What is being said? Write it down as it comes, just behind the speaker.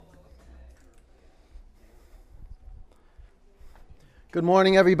Good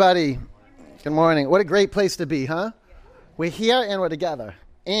morning, everybody. Good morning. What a great place to be, huh? We're here and we're together.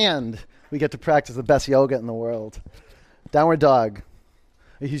 And we get to practice the best yoga in the world. Downward dog.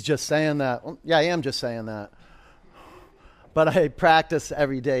 He's just saying that. Well, yeah, I am just saying that. But I practice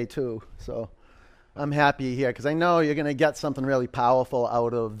every day, too. So I'm happy here because I know you're going to get something really powerful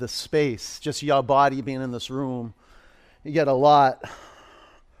out of this space. Just your body being in this room. You get a lot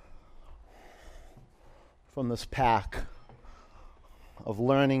from this pack of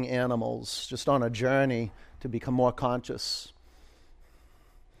learning animals, just on a journey to become more conscious.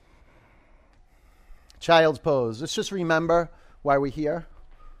 Child's pose. Let's just remember why we're here.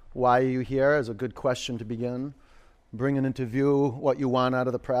 Why are you here is a good question to begin. Bringing into view what you want out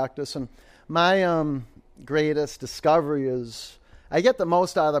of the practice. And my greatest discovery is I get the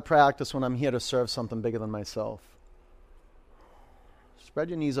most out of the practice when I'm here to serve something bigger than myself. Spread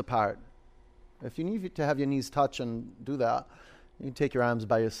your knees apart. If you need to have your knees touch and do that, you can take your arms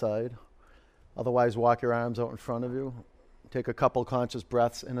by your side. Otherwise, walk your arms out in front of you. Take a couple conscious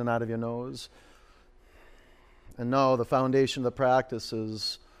breaths in and out of your nose. And know the foundation of the practice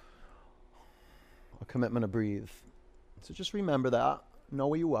is a commitment to breathe. So just remember that. Know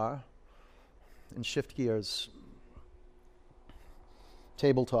where you are. And shift gears.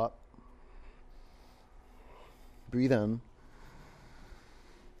 Tabletop. Breathe in.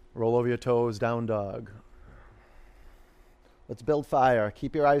 Roll over your toes, down dog. Let's build fire.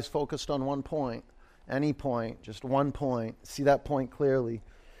 Keep your eyes focused on one point. Any point, just one point. See that point clearly.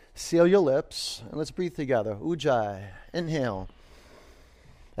 Seal your lips, and let's breathe together. Ujjayi. Inhale.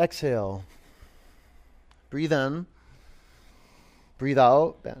 Exhale. Breathe in. Breathe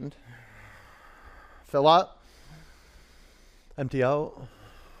out. Bend. Fill up. Empty out.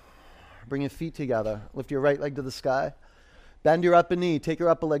 Bring your feet together. Lift your right leg to the sky. Bend your upper knee. Take your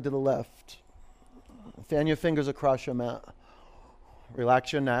upper leg to the left. Fan your fingers across your mat.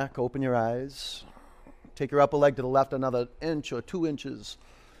 Relax your neck. Open your eyes. Take your upper leg to the left another inch or 2 inches.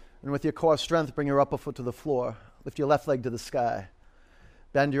 And with your core strength, bring your upper foot to the floor. Lift your left leg to the sky.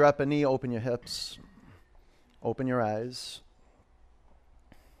 Bend your upper knee. Open your hips. Open your eyes.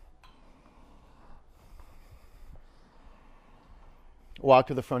 Walk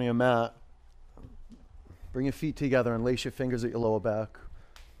to the front of your mat. Bring your feet together and lace your fingers at your lower back.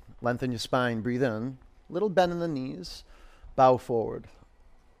 Lengthen your spine. Breathe in. Little bend in the knees. Bow forward.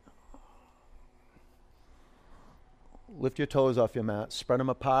 Lift your toes off your mat. Spread them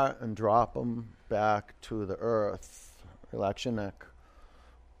apart and drop them back to the earth. Relax your neck.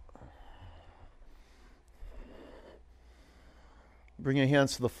 Bring your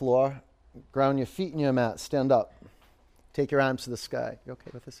hands to the floor. Ground your feet in your mat. Stand up. Take your arms to the sky. You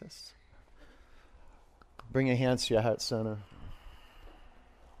okay with this? Bring your hands to your heart center.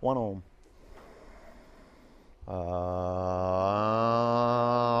 One Om.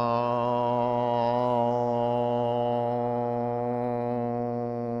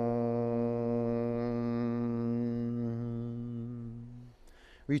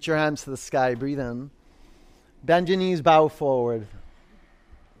 Reach your hands to the sky. Breathe in. Bend your knees. Bow forward.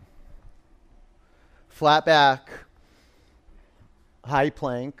 Flat back. High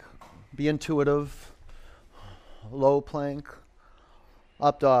plank. Be intuitive. Low plank.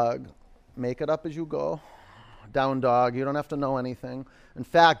 Up dog. Make it up as you go. Down dog. You don't have to know anything. In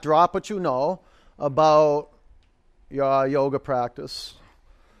fact, drop what you know about your yoga practice.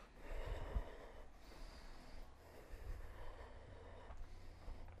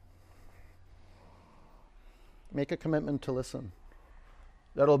 Make a commitment to listen.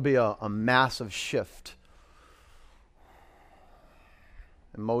 That'll be a massive shift.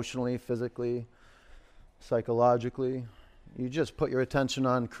 Emotionally, physically, psychologically. You just put your attention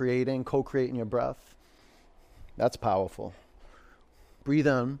on creating, co-creating your breath. That's powerful. Breathe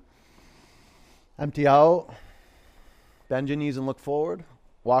in. Empty out. Bend your knees and look forward.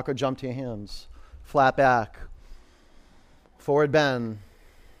 Walk or jump to your hands. Flat back. Forward bend.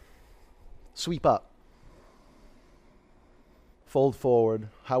 Sweep up. Fold forward.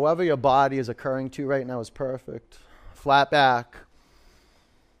 However your body is occurring to right now is perfect. Flat back.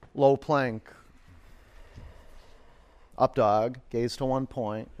 Low plank. Up dog. Gaze to one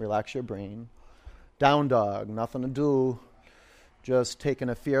point. Relax your brain. Down dog. Nothing to do. Just taking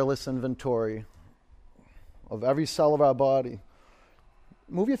a fearless inventory of every cell of our body.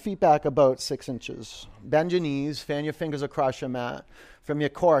 Move your feet back about 6 inches. Bend your knees. Fan your fingers across your mat. From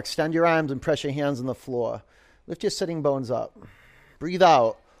your core, extend your arms and press your hands on the floor. Lift your sitting bones up. Breathe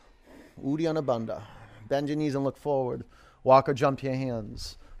out. Uddiyana Bandha. Bend your knees and look forward. Walk or jump to your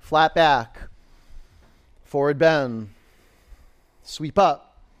hands. Flat back. Forward bend. Sweep up.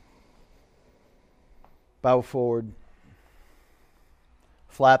 Bow forward.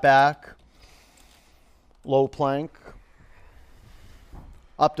 flat back, low plank,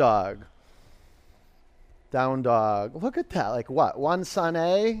 up dog, down dog. Look at that. Like what? One sun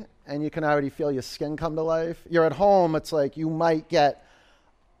A, and you can already feel your skin come to life. You're at home, it's like you might get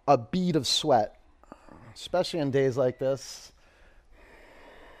a bead of sweat, especially on days like this.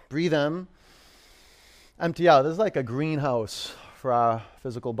 Breathe in, empty out. This is like a greenhouse for our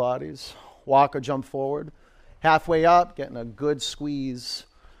physical bodies. Walk or jump forward. Halfway up, getting a good squeeze.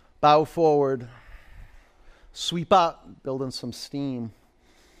 Bow forward. Sweep up, building some steam.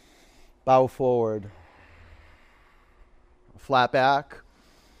 Bow forward. Flat back.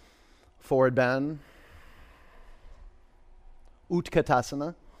 Forward bend.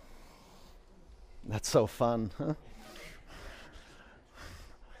 Utkatasana. That's so fun, huh?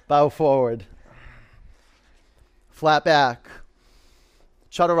 Bow forward. Flat back.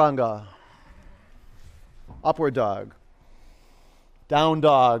 Chaturanga. Upward dog. Down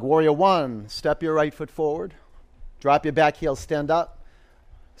dog. Warrior one. Step your right foot forward. Drop your back heel, stand up.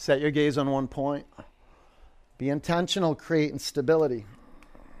 Set your gaze on one point. Be intentional, creating stability.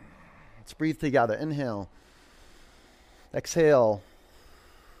 Let's breathe together. Inhale. Exhale.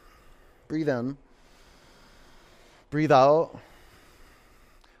 Breathe in. Breathe out.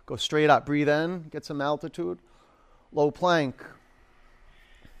 Go straight up. Breathe in. Get some altitude. Low plank.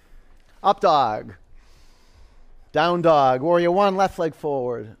 Up dog. Down dog. Warrior one. Left leg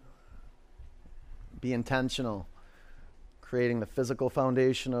forward. Be intentional. Creating the physical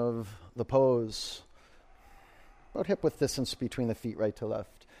foundation of the pose. About hip width distance between the feet, right to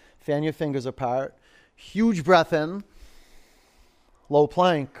left. Fan your fingers apart. Huge breath in. Low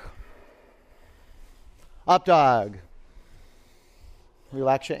plank. Up dog.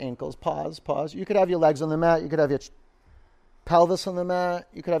 Relax your ankles. Pause. You could have your legs on the mat. You could have your pelvis on the mat.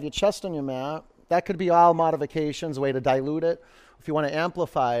 You could have your chest on your mat. That could be all modifications, a way to dilute it. If you want to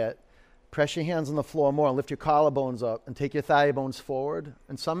amplify it, press your hands on the floor more and lift your collarbones up and take your thigh bones forward.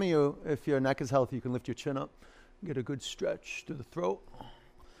 And some of you, if your neck is healthy, you can lift your chin up. Get a good stretch to the throat.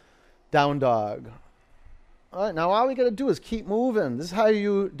 Down dog. All right, now all we got to do is keep moving. This is how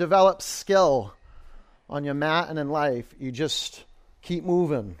you develop skill on your mat and in life. You just keep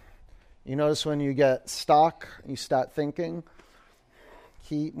moving. You notice when you get stuck, you start thinking.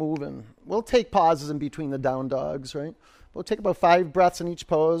 Keep moving. We'll take pauses in between the down dogs, right? We'll take about 5 breaths in each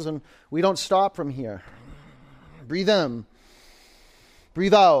pose, and we don't stop from here. Breathe in.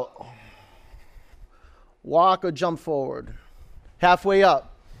 Breathe out. Walk or jump forward. Halfway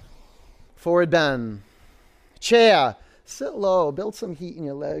up. Forward bend. Chair. Sit low. Build some heat in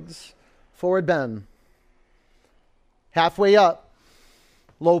your legs. Forward bend. Halfway up.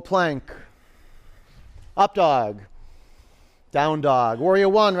 Low plank. Up dog. Down dog. Warrior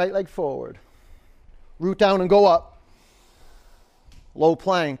one. Right leg forward. Root down and go up. Low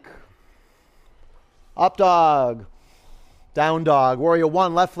plank. Up dog. Down dog. Warrior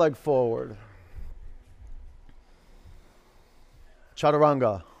one. Left leg forward.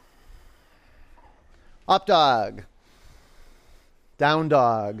 Chaturanga. Up dog. Down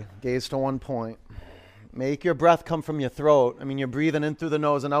dog. Gaze to one point. Make your breath come from your throat. I mean, you're breathing in through the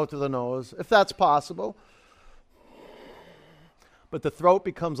nose and out through the nose, if that's possible. But the throat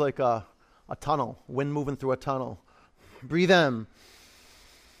becomes like a tunnel, wind moving through a tunnel. Breathe in.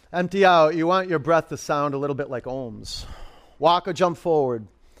 Empty out. You want your breath to sound a little bit like ohms. Walk or jump forward.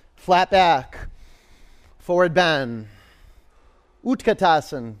 Flat back. Forward bend.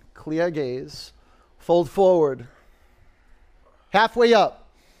 Utkatasana. Clear gaze. Fold forward. Halfway up.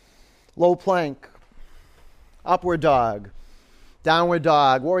 Low plank. Upward dog. Downward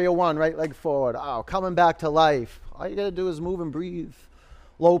dog. Warrior one. Right leg forward. Oh, coming back to life. All you got to do is move and breathe.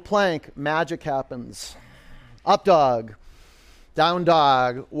 Low plank. Magic happens. Up dog. Down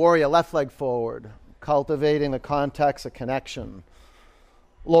dog. Warrior. Left leg forward. Cultivating the context of connection.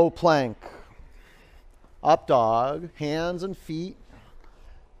 Low plank. Up dog. Hands and feet.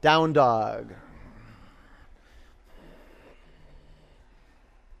 Down dog.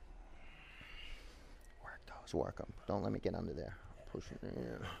 Work them. Don't let me get under there. Push it.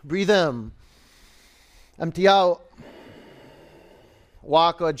 Yeah. Breathe in. Empty out.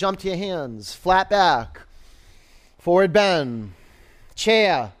 Walk or jump to your hands. Flat back. Forward bend.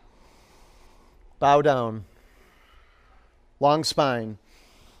 Chair. Bow down. Long spine.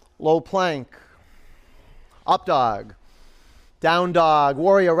 Low plank. Up dog. Down dog.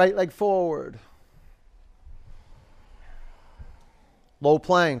 Warrior. Right leg forward. Low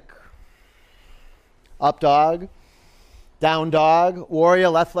plank. Up dog, down dog, warrior,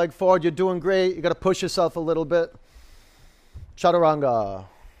 left leg forward. You're doing great. You got to push yourself a little bit. Chaturanga,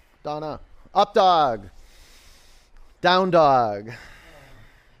 Dana. Up dog, down dog,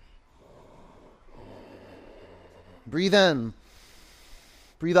 Breathe in.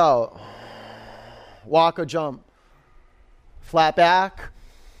 Breathe out. Walk or jump. Flat back.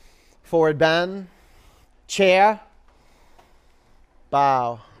 Forward bend. Chair.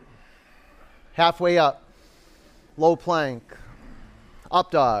 Bow. Halfway up. Low plank.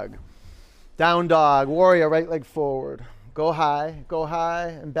 Up dog. Down dog. Warrior, right leg forward. Go high,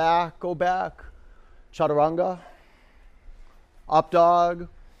 and back, go back. Chaturanga. Up dog.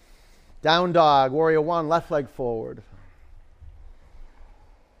 Down dog. Warrior one, left leg forward.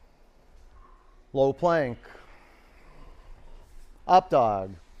 Low plank. Up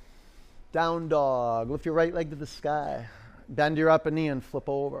dog. Down dog. Lift your right leg to the sky. Bend your upper knee and flip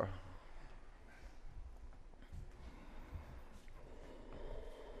over.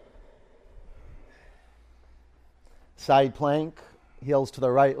 Side plank, heels to the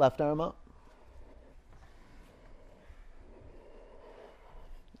right, left arm up.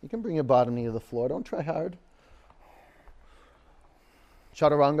 You can bring your bottom knee to the floor. Don't try hard.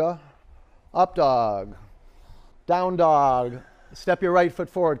 Chaturanga, up dog, down dog. Step your right foot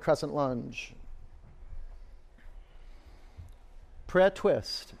forward, crescent lunge. Prayer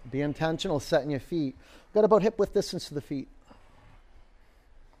twist. Be intentional, setting your feet. Got about hip width distance to the feet.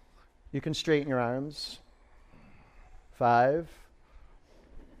 You can straighten your arms. 5,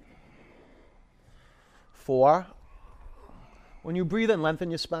 4. When you breathe in, lengthen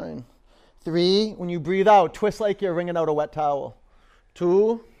your spine. 3. When you breathe out, twist like you're wringing out a wet towel.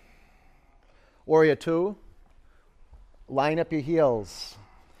 2. Warrior 2. Line up your heels.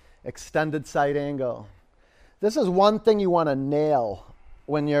 Extended side angle. This is one thing you want to nail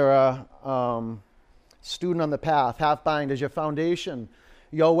when you're a student on the path. Half bind is your foundation.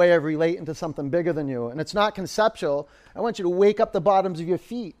 Your way of relating to something bigger than you. And it's not conceptual. I want you to wake up the bottoms of your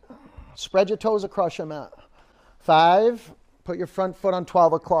feet. Spread your toes across your mat. 5, put your front foot on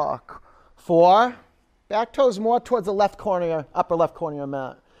 12 o'clock. 4, back toes more towards the left corner, upper left corner of your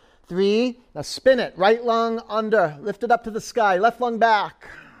mat. 3, now spin it. Right lung under, lift it up to the sky. Left lung back.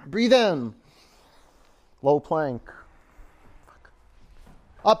 Breathe in. Low plank.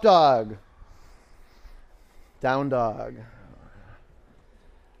 Up dog. Down dog.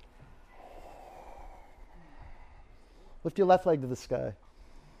 Lift your left leg to the sky.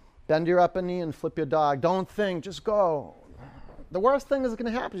 Bend your upper knee and flip your dog. Don't think, just go. The worst thing that's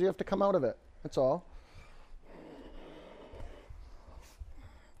going to happen is you have to come out of it. That's all.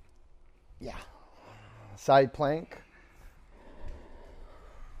 Yeah. Side plank.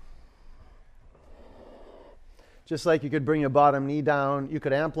 Just like you could bring your bottom knee down, you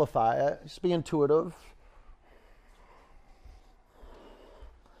could amplify it. Just be intuitive.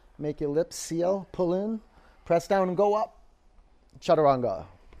 Make your lips seal, pull in. Press down and go up. Chaturanga.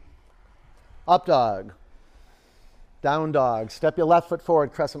 Up dog. Down dog. Step your left foot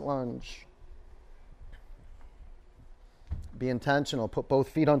forward, crescent lunge. Be intentional. Put both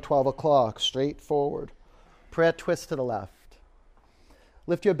feet on 12 o'clock, straight forward. Prayer twist to the left.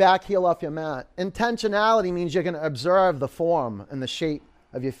 Lift your back heel off your mat. Intentionality means you're going to observe the form and the shape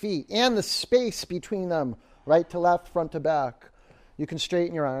of your feet and the space between them, right to left, front to back. You can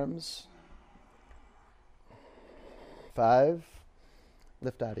straighten your arms. 5,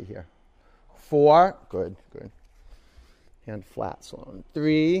 lift out of here. 4, good. Hand flat, slow.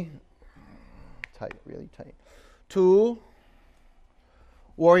 3, tight, really tight. 2,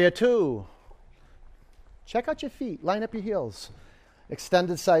 warrior 2. Check out your feet, line up your heels.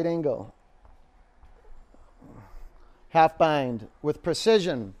 Extended side angle. Half bind with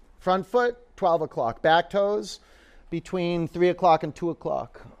precision. Front foot, 12 o'clock. Back toes between 3 o'clock and 2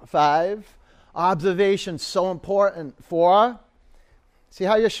 o'clock. 5, observation, so important. 4, see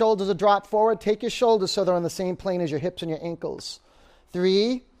how your shoulders are dropped forward? Take your shoulders so they're on the same plane as your hips and your ankles.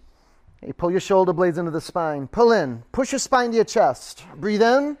 3, you pull your shoulder blades into the spine. Pull in. Push your spine to your chest. Breathe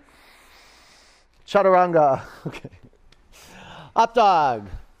in. Chaturanga. Okay. Up dog.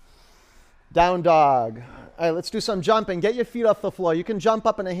 Down dog. All right, let's do some jumping. Get your feet off the floor. You can jump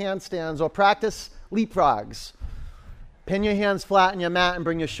up into handstands or practice leapfrogs. Pin your hands flat on your mat and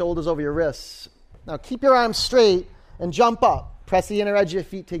bring your shoulders over your wrists. Now keep your arms straight and jump up. Press the inner edge of your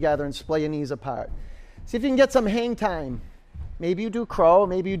feet together and splay your knees apart. See if you can get some hang time. Maybe you do crow,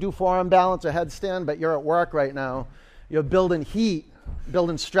 maybe you do forearm balance or headstand, but you're at work right now. You're building heat,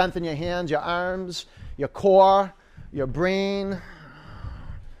 building strength in your hands, your arms, your core, your brain.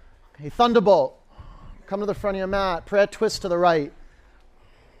 Okay, thunderbolt. Come to the front of your mat. Prayer twist to the right.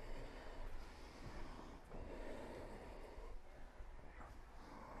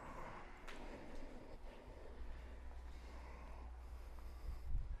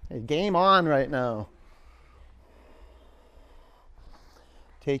 Hey, game on right now.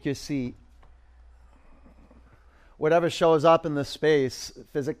 Take your seat. whatever shows up in this space,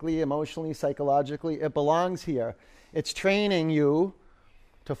 physically, emotionally, psychologically, it belongs here. It's training you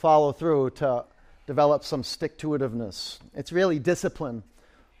to follow through, to develop some stick-to-itiveness. It's really discipline.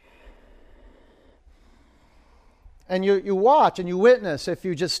 And you watch and you witness if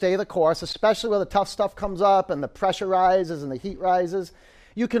you just stay the course, especially where the tough stuff comes up and the pressure rises and the heat rises.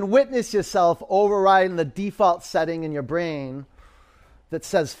 You can witness yourself overriding the default setting in your brain that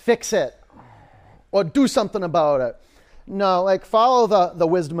says, fix it or do something about it. No, like follow the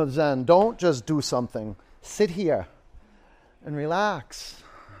wisdom of Zen. Don't just do something. Sit here and relax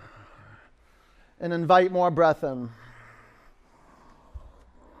and invite more breath in.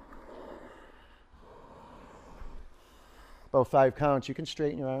 About 5 counts. You can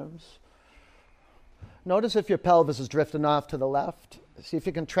straighten your arms. Notice if your pelvis is drifting off to the left. See if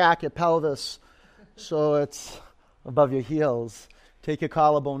you can track your pelvis so it's above your heels. Take your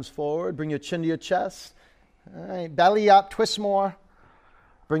collarbones forward. Bring your chin to your chest. All right, belly up. Twist more.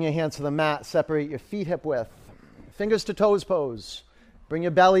 Bring your hands to the mat. Separate your feet hip width. Fingers to toes pose. Bring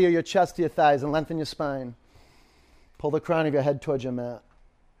your belly or your chest to your thighs and lengthen your spine. Pull the crown of your head towards your mat.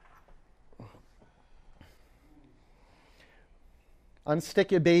 Unstick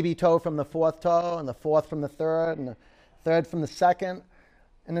your baby toe from the 4th toe, and the 4th from the 3rd, and the 3rd from the 2nd.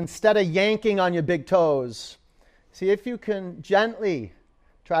 And instead of yanking on your big toes, see if you can gently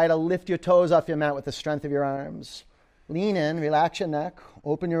try to lift your toes off your mat with the strength of your arms. Lean in, relax your neck,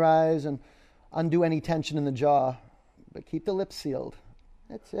 open your eyes, and undo any tension in the jaw. But keep the lips sealed.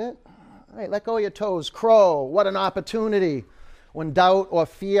 That's it. All right, let go of your toes. Crow, what an opportunity when doubt or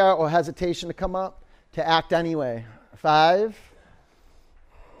fear or hesitation to come up, to act anyway. 5,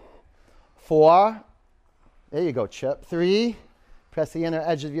 4, there you go, Chip. 3, press the inner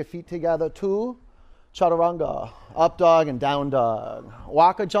edge of your feet together. 2, chaturanga, up dog and down dog.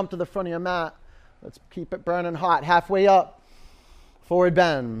 Walk or jump to the front of your mat. Let's keep it burning hot. Halfway up, forward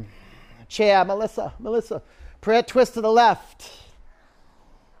bend. Chair, Melissa. Prayer twist to the left.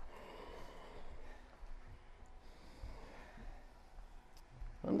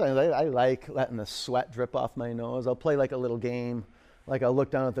 Sometimes I like letting the sweat drip off my nose. I'll play like a little game. Like I'll look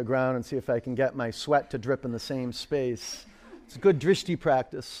down at the ground and see if I can get my sweat to drip in the same space. It's good drishti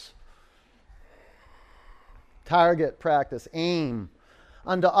practice. Target practice, aim.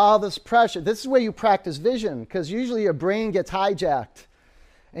 Under all this pressure, this is where you practice vision, because usually your brain gets hijacked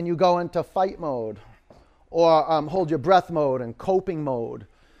and you go into fight mode or hold your breath mode and coping mode.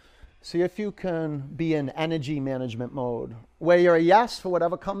 See if you can be in energy management mode, where you're a yes for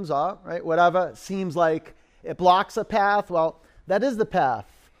whatever comes up, right? Whatever seems like it blocks a path, well, that is the path.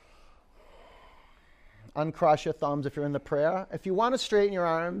 Uncross your thumbs if you're in the prayer. If you want to straighten your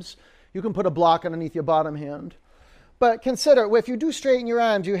arms, you can put a block underneath your bottom hand. But consider, if you do straighten your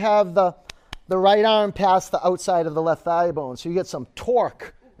arms, you have the right arm past the outside of the left thigh bone, so you get some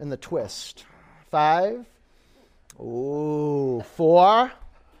torque in the twist. 5. Ooh, 4.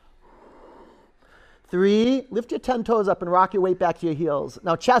 3. Lift your 10 toes up and rock your weight back to your heels.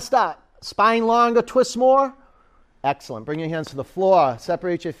 Now chest up, spine longer, twist more. Excellent. Bring your hands to the floor.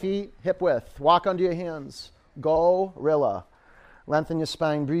 Separate your feet, hip width. Walk under your hands. Gorilla. Lengthen your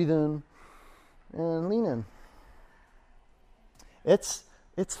spine. Breathe in and lean in. It's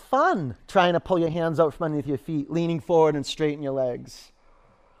fun trying to pull your hands out from underneath your feet, leaning forward and straighten your legs.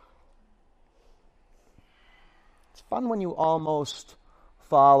 It's fun when you almost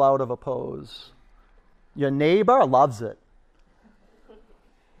fall out of a pose. Your neighbor loves it.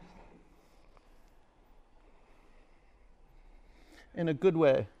 In a good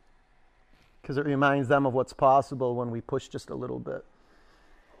way, because it reminds them of what's possible when we push just a little bit.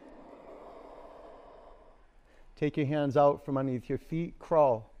 Take your hands out from underneath your feet,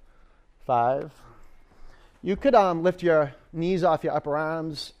 crawl. 5. You could lift your knees off your upper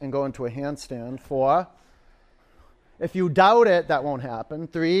arms and go into a handstand. 4. If you doubt it, that won't happen.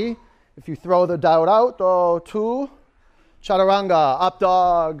 3. If you throw the doubt out, 2. Chaturanga, up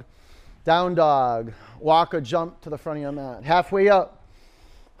dog, down dog. Walk or jump to the front of your mat. Halfway up,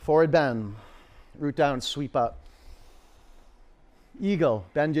 forward bend. Root down, sweep up. Eagle,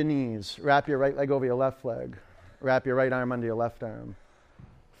 bend your knees. Wrap your right leg over your left leg. Wrap your right arm under your left arm.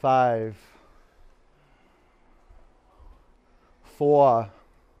 5. 4.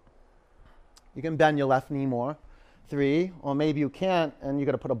 You can bend your left knee more. 3, or maybe you can't, and you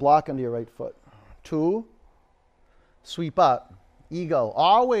got to put a block under your right foot. 2, sweep up. Eagle,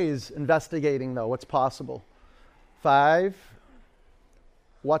 always investigating though what's possible. 5,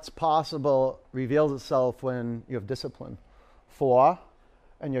 what's possible reveals itself when you have discipline. 4,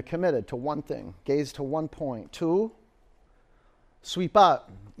 and you're committed to one thing. Gaze to one point. 2, sweep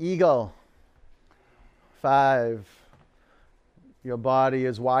up. Eagle. 5. Your body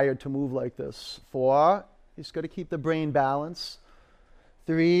is wired to move like this. 4. You just got to keep the brain balanced.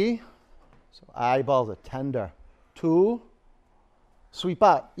 3. So eyeballs are tender. 2. Sweep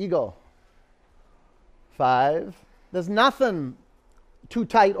up. Eagle. 5. There's nothing too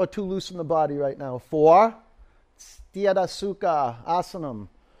tight or too loose in the body right now. 4. Sthira Sukha Asanam.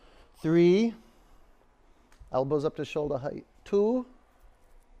 3. Elbows up to shoulder height. 2.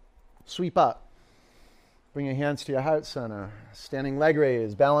 Sweep up. Bring your hands to your heart center. Standing leg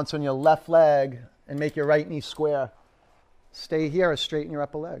raise. Balance on your left leg and make your right knee square. Stay here or straighten your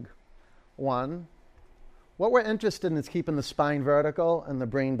upper leg. 1. What we're interested in is keeping the spine vertical and the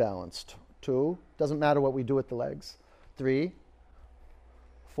brain balanced. 2. Doesn't matter what we do with the legs. 3.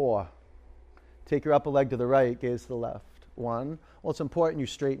 4. Take your upper leg to the right, gaze to the left. 1. Well, it's important you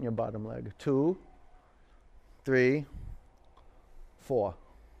straighten your bottom leg. 2. 3. 4.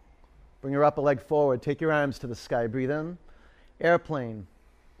 Bring your upper leg forward. Take your arms to the sky. Breathe in. Airplane.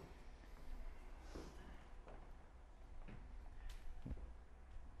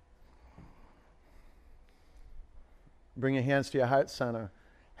 Bring your hands to your heart center.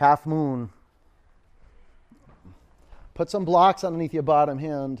 Half moon. Put some blocks underneath your bottom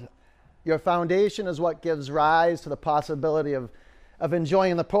hand. Your foundation is what gives rise to the possibility of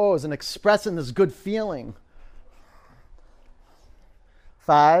enjoying the pose and expressing this good feeling.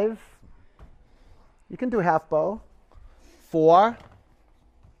 5. You can do half bow. 4.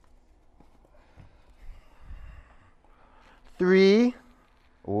 3.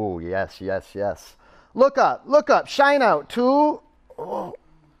 Oh, yes, yes, yes. Look up, shine out. 2. Oh,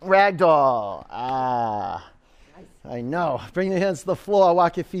 ragdoll. I know. Bring your hands to the floor,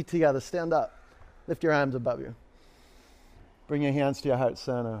 walk your feet together, stand up. Lift your arms above you. Bring your hands to your heart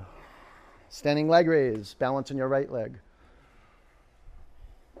center. Standing leg raise, balance on your right leg.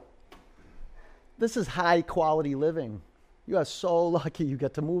 This is high quality living. You are so lucky you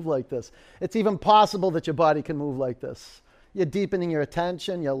get to move like this. It's even possible that your body can move like this. You're deepening your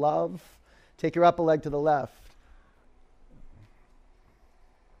attention, your love. Take your upper leg to the left.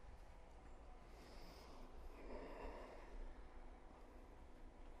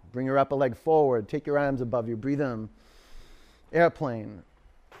 Bring your upper leg forward. Take your arms above you. Breathe in. Airplane.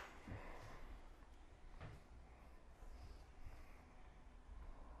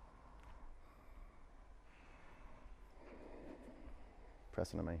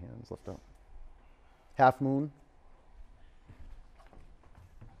 Press into my hands. Lift up. Half moon.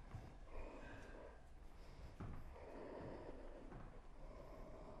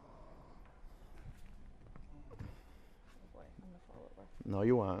 No,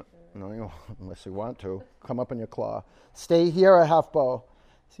 you won't. No, you won't, unless you want to. Come up on your claw. Stay here a half bow.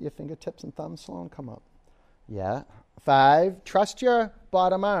 See your fingertips and thumbs, Sloan? Come up. Yeah. 5. Trust your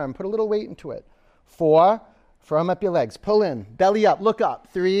bottom arm. Put a little weight into it. 4. Firm up your legs. Pull in. Belly up. Look up.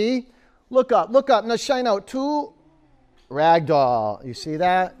 3. Look up. Look up. Now shine out. 2. Ragdoll. You see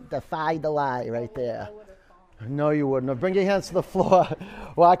that? Defy the lie right there. No, you wouldn't. Now bring your hands to the floor.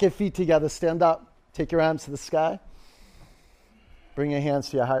 Walk your feet together. Stand up. Take your arms to the sky. Bring your hands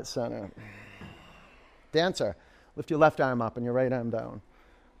to your heart center. Dancer. Lift your left arm up and your right arm down.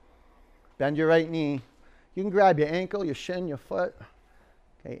 Bend your right knee. You can grab your ankle, your shin, your foot.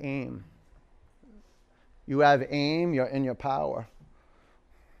 Okay, aim. You have aim, you're in your power.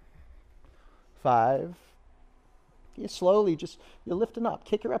 5. You slowly you're lifting up.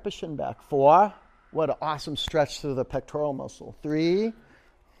 Kick your upper shin back. 4. What an awesome stretch through the pectoral muscle. 3,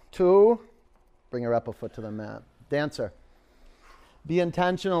 2. Bring your upper foot to the mat. Dancer. Be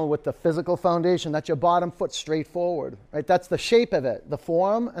intentional with the physical foundation. That's your bottom foot straight forward. Right? That's the shape of it, the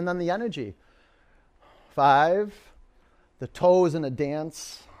form, and then the energy. 5. The toes in a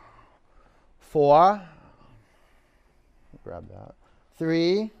dance. 4. Grab that.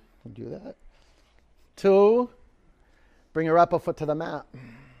 3. Do that. 2. Bring your upper foot to the mat.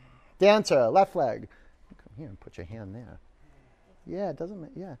 Dancer, left leg. Come here and put your hand there. Yeah, it doesn't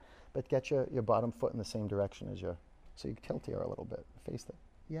matter. Yeah. But get your bottom foot in the same direction as your... So you tilt here a little bit. Face that.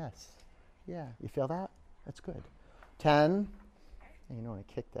 Yes. Yeah. You feel that? That's good. 10. And you know I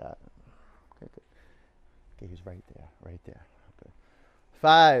kick that. Okay, good. Okay, he's right there. Right there. Okay.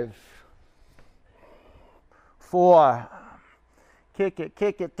 5. 4. Kick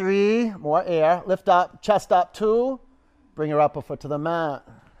it. 3. More air. Lift up. Chest up. 2. Bring your upper foot to the mat.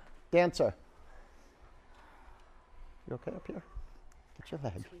 Dancer. You okay up here? Get your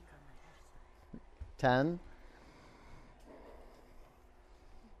leg. 10.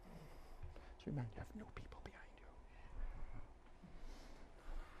 Remember, you have no people behind you.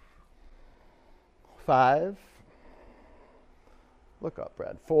 5. Look up,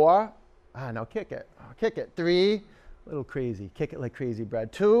 Brad. 4. Now kick it. Kick it. 3, a little crazy. Kick it like crazy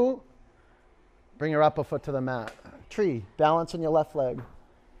bread. 2, bring your upper foot to the mat. Tree, balance on your left leg.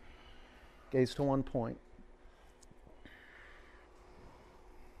 Gaze to 1 point.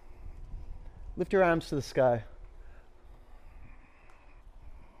 Lift your arms to the sky.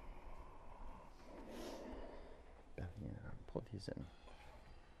 Pull these in.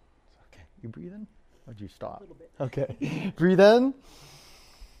 Okay, you breathe in? Or did you stop? A little bit. Okay, breathe in.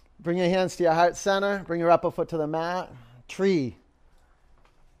 Bring your hands to your heart center. Bring your upper foot to the mat. Tree.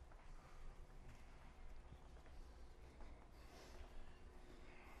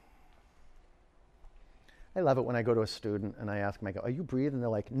 I love it when I go to a student and I ask them, I go, are you breathing? They're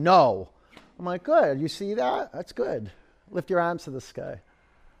like, no. I'm like, good. You see that? That's good. Lift your arms to the sky.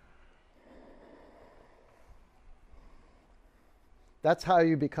 That's how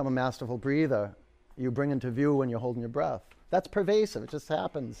you become a masterful breather. You bring into view when you're holding your breath. That's pervasive. It just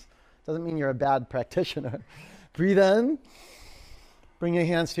happens. Doesn't mean you're a bad practitioner. Breathe in. Bring your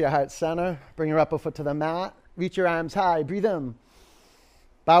hands to your heart center. Bring your upper foot to the mat. Reach your arms high. Breathe in.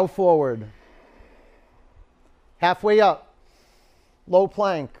 Bow forward. Halfway up. Low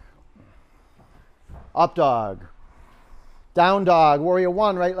plank. Up dog. Down dog. Warrior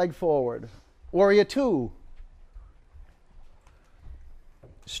 1, right leg forward. Warrior 2.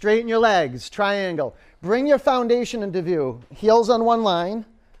 Straighten your legs. Triangle. Bring your foundation into view. Heels on one line.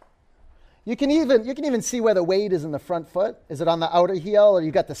 You can even see where the weight is in the front foot. Is it on the outer heel or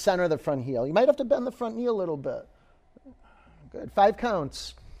you got the center of the front heel? You might have to bend the front knee a little bit. Good. 5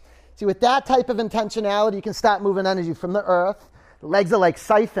 counts. See, with that type of intentionality, you can start moving energy from the earth. The legs are like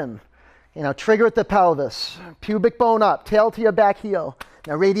siphon. Trigger at the pelvis. Pubic bone up. Tail to your back heel.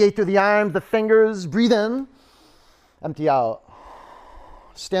 Now radiate through the arms, the fingers. Breathe in. Empty out.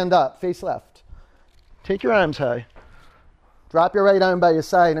 Stand up. Face left. Take your arms high. Drop your right arm by your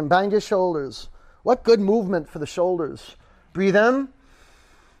side and bind your shoulders. What good movement for the shoulders. Breathe in.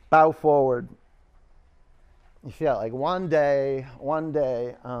 Bow forward. You feel like one day,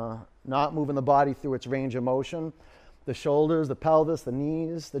 not moving the body through its range of motion, the shoulders, the pelvis, the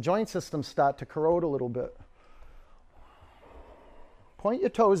knees, the joint systems start to corrode a little bit. Point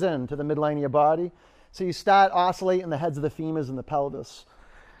your toes in to the midline of your body. So you start oscillating the heads of the femurs and the pelvis.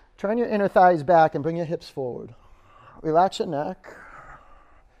 Turn your inner thighs back and bring your hips forward. Relax your neck.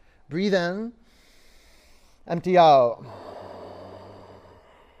 Breathe in. Empty out.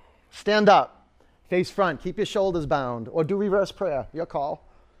 Stand up. Face front. Keep your shoulders bound. Or do reverse prayer. Your call.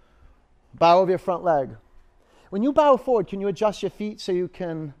 Bow over your front leg. When you bow forward, can you adjust your feet so you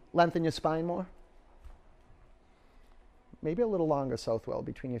can lengthen your spine more? Maybe a little longer, Southwell,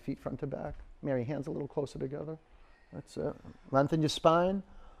 between your feet front to back. Mary, hands a little closer together. That's it. Lengthen your spine.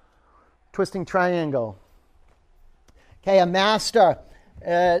 Twisting triangle. Okay, a master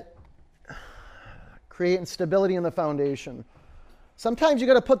at creating stability in the foundation. Sometimes you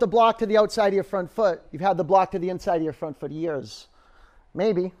got to put the block to the outside of your front foot. You've had the block to the inside of your front foot years.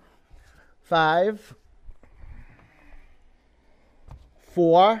 Maybe. 5,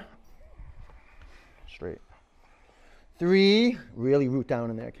 4, straight. 3, really root down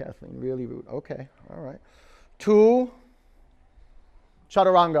in there, Kathleen. Really root. Okay, all right. 2,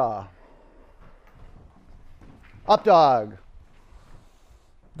 chaturanga. Up dog.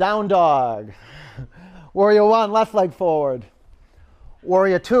 Down dog. Warrior 1, left leg forward.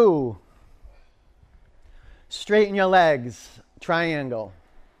 Warrior 2. Straighten your legs. Triangle.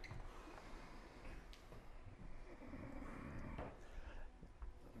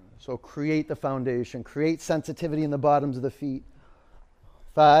 So create the foundation. Create sensitivity in the bottoms of the feet.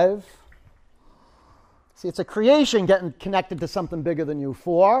 5. See, it's a creation getting connected to something bigger than you.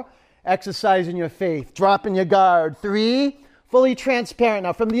 4. Exercising your faith. Dropping your guard. 3. Fully transparent.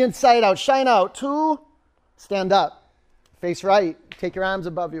 Now from the inside out. Shine out. 2. Stand up. Face right. Take your arms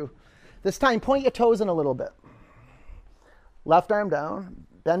above you. This time, point your toes in a little bit. Left arm down.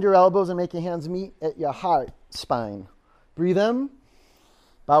 Bend your elbows and make your hands meet at your heart spine. Breathe in.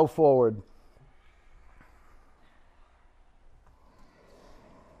 Bow forward.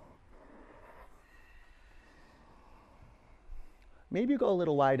 Maybe you go a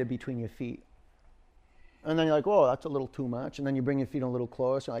little wider between your feet. And then you're like, oh, that's a little too much. And then you bring your feet a little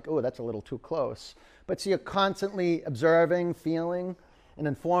close. You're like, oh, that's a little too close. But so you're constantly observing, feeling, and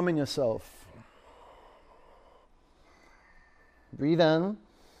informing yourself. Breathe in.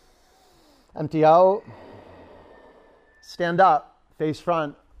 Empty out. Stand up. Face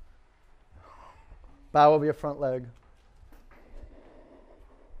front. Bow over your front leg.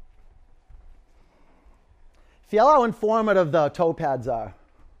 Feel how informative the toe pads are.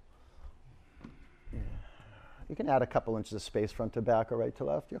 You can add a couple inches of space front to back or right to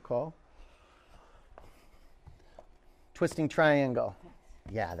left, your call. Twisting triangle.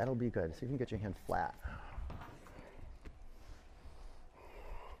 Yeah, that'll be good. See if you can get your hand flat.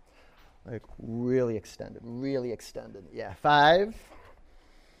 Like really extended, really extended. Yeah, 5.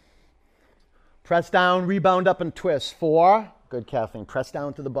 Press down, rebound up and twist. 4. Good, Kathleen. Press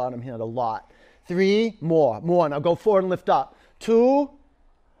down to the bottom hand a lot. 3. More. Now go forward and lift up. 2.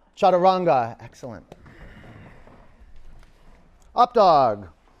 Chaturanga. Excellent. Up dog.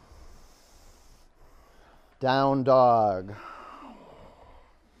 Down dog.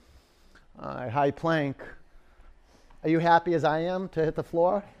 All right, high plank. Are you happy as I am to hit the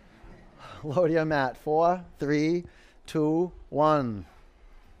floor? Lower to your mat. 4, 3, 2, 1.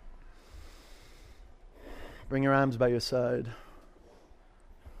 Bring your arms by your side.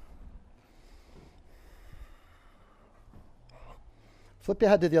 Flip your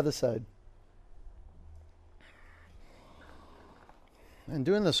head to the other side. And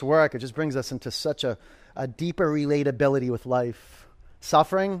doing this work, it just brings us into such a deeper relatability with life.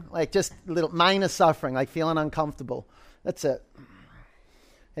 Suffering, like just little minor suffering, like feeling uncomfortable. That's it.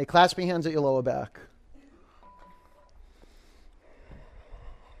 Hey, clasp your hands at your lower back.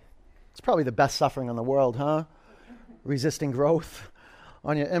 It's probably the best suffering in the world, huh? Resisting growth.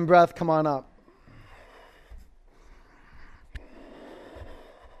 On your in-breath, come on up.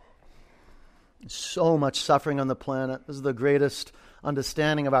 So much suffering on the planet. This is the greatest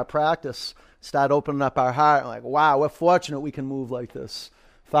understanding of our practice. Start opening up our heart. Like, wow, we're fortunate we can move like this.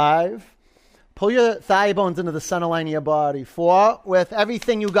 5. Pull your thigh bones into the center line of your body. 4. With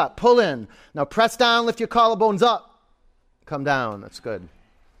everything you got, pull in. Now press down, lift your collarbones up. Come down. That's good.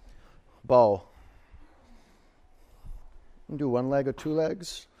 Bow. You can do one leg or 2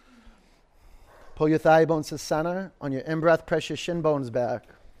 legs. Pull your thigh bones to center. On your in-breath, press your shin bones back.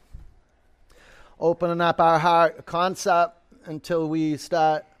 Opening up our heart concept until we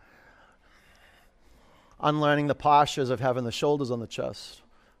start unlearning the postures of having the shoulders on the chest.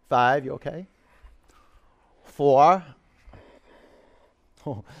 5, you okay? 4.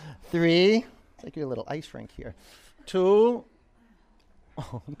 3. It's like your little ice rink here. 2.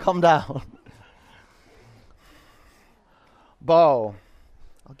 Come down. Bow.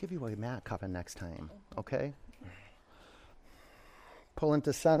 I'll give you a mat cover next time, okay? Pull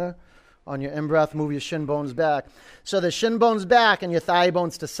into center. On your in-breath, move your shin bones back. So the shin bones back and your thigh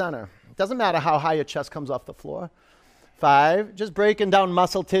bones to center. It doesn't matter how high your chest comes off the floor. 5, just breaking down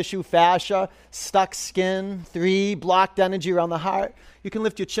muscle tissue, fascia, stuck skin. 3, blocked energy around the heart. You can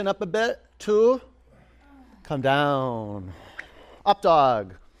lift your chin up a bit. 2, come down. Up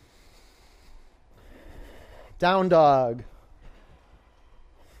dog. Down dog.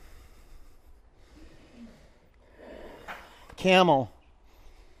 Camel.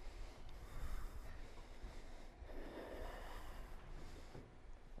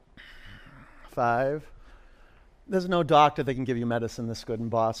 5. There's no doctor that can give you medicine this good in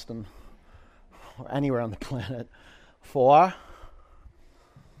Boston or anywhere on the planet. 4.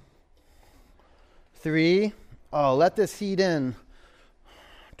 3. Oh, let this heat in.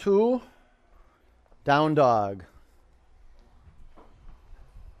 2. Down dog.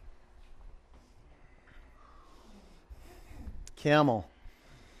 Camel.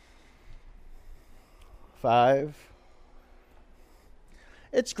 5.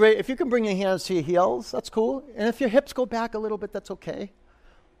 It's great. If you can bring your hands to your heels, that's cool. And if your hips go back a little bit, that's okay.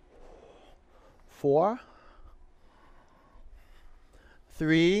 4.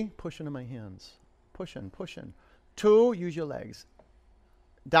 3, push into my hands. Push in. 2, use your legs.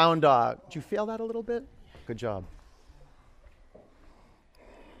 Down dog. Did you feel that a little bit? Good job.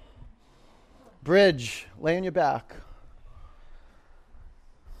 Bridge. Lay on your back.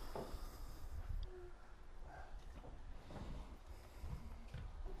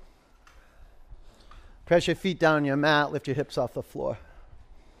 Press your feet down on your mat. Lift your hips off the floor.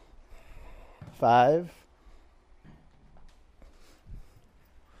 5.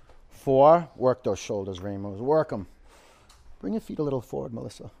 4. Work those shoulders, Ramos. Work them. Bring your feet a little forward,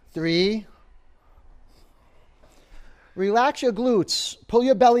 Melissa. 3. Relax your glutes. Pull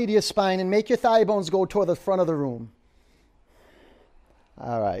your belly to your spine and make your thigh bones go toward the front of the room.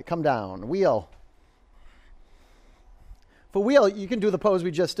 All right, come down. Wheel. For wheel, you can do the pose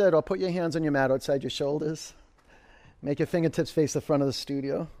we just did, or put your hands on your mat outside your shoulders. Make your fingertips face the front of the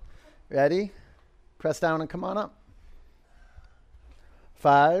studio. Ready? Press down and come on up.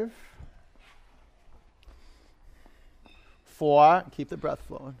 5. 4. Keep the breath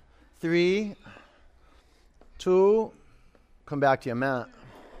flowing. 3. 2. Come back to your mat.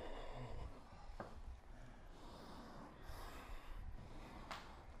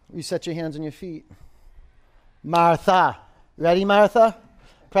 Reset your hands on your feet. Martha. Ready, Martha?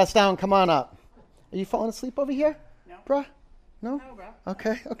 Press down. Come on up. Are you falling asleep over here? No. bruh? No? No, bro.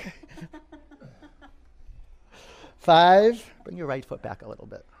 Okay. 5. Bring your right foot back a little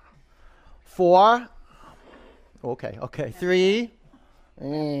bit. 4. Okay. 3.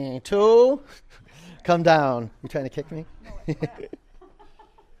 2. Come down. You trying to kick me? No, it's flat.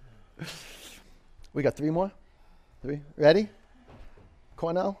 We got 3 more? 3. Ready?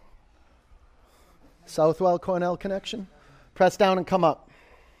 Cornell? Southwell Cornell connection. Press down and come up.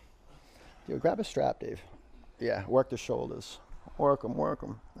 Dude, grab a strap, Dave. Yeah, work the shoulders. Work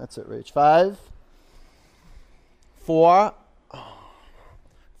them. That's it, Rach. 5, 4,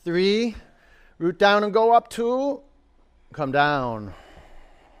 3. Root down and go up. 2. Come down.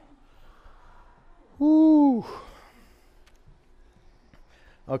 Woo.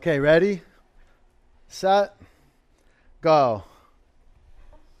 Okay, ready? Set. Go.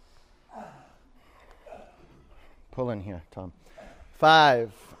 Pull in here, Tom.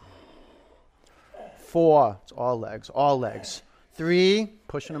 5, 4. It's all legs. 3.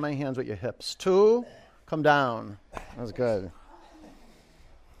 Push into my hands with your hips. 2. Come down. That was good.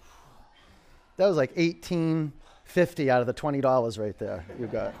 That was like $18.50 out of the $20 right there you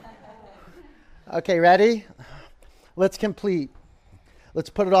got. Okay, ready? Let's complete. Let's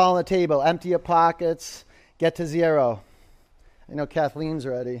put it all on the table. Empty your pockets. Get to 0. I know Kathleen's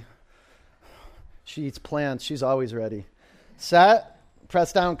ready. She eats plants. She's always ready. Set.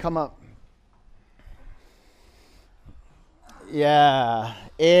 Press down. Come up. Yeah.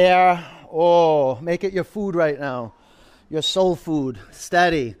 Air. Oh, make it your food right now. Your soul food.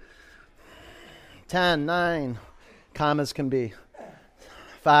 Steady. 10, 9. Calm as can be.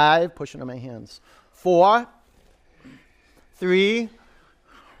 5. Push into my hands. 4. 3.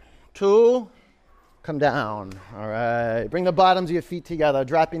 2. Come down. All right. Bring the bottoms of your feet together.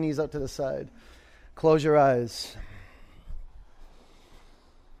 Drop your knees out to the side. Close your eyes.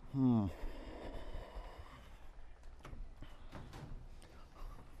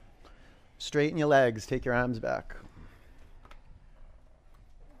 Straighten your legs. Take your arms back.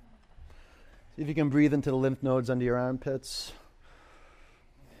 See if you can breathe into the lymph nodes under your armpits.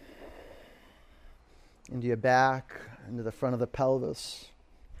 Into your back, into the front of the pelvis.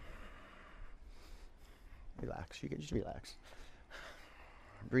 Relax. You can just relax.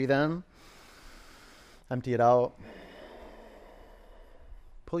 Breathe in. Empty it out.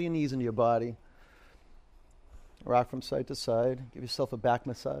 Pull your knees into your body. Rock from side to side. Give yourself a back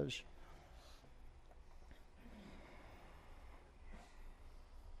massage.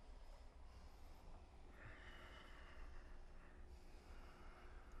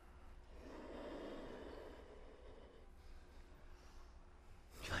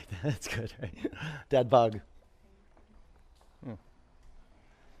 You like that? That's good, right? Dead bug.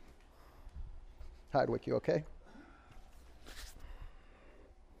 Hardwick, you okay?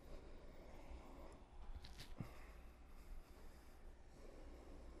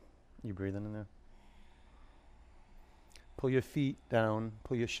 You breathing in there? Pull your feet down,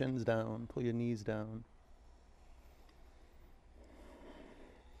 pull your shins down, pull your knees down.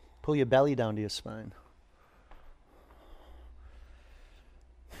 Pull your belly down to your spine.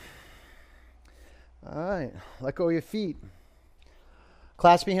 All right, let go of your feet.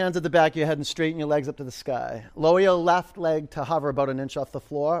 Clasp your hands at the back of your head and straighten your legs up to the sky. Lower your left leg to hover about an inch off the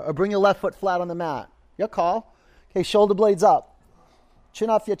floor, or bring your left foot flat on the mat. Your call. Okay, shoulder blades up. Chin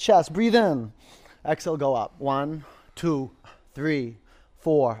off your chest. Breathe in. Exhale, go up. 1, 2, 3,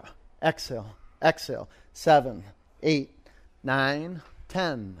 4. Exhale. 7, 8, 9,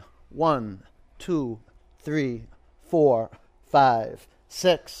 10. 1, 2, 3, 4, 5,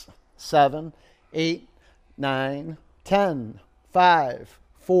 6, 7, 8, 9, 10. 5,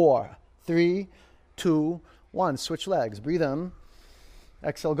 4, 3, 2, 1. Switch legs. Breathe in.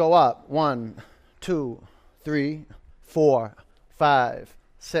 Exhale, go up. 1, 2, 3, 4, 5,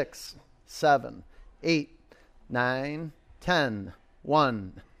 6, 7, 8, 9, 10.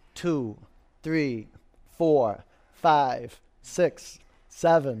 1, 2, 3, 4, 5, 6,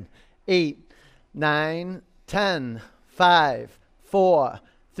 7, 8, 9, 10. 5, 4,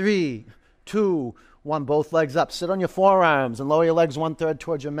 3, 2, 1. Both legs up. Sit on your forearms and lower your legs 1/3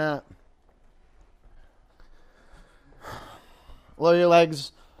 towards your mat. Lower your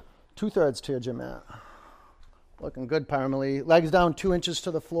legs 2/3 towards your mat. Looking good, Parmalee. Legs down 2 inches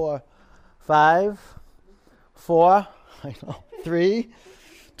to the floor. 5, 4, 3,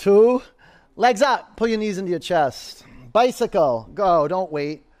 2. Legs up. Pull your knees into your chest. Bicycle. Go. Don't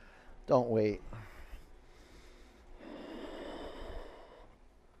wait.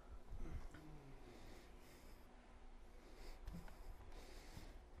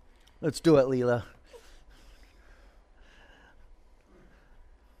 Let's do it, Leela.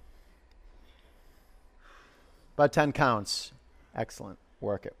 About 10 counts. Excellent.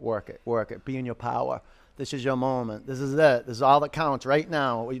 Work it, work it, work it. Be in your power. This is your moment. This is it. This is all that counts right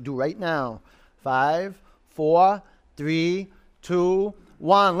now. What you do right now. 5, 4, 3, 2,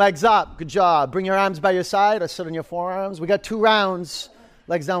 1. Legs up. Good job. Bring your arms by your side or sit on your forearms. We got 2 rounds.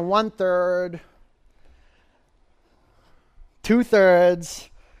 Legs down 1/3. 2/3.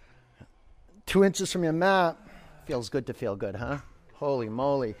 2 inches from your mat. Feels good to feel good, huh? Holy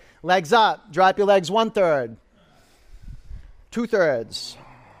moly. Legs up. Drop your legs 1/3. 2/3.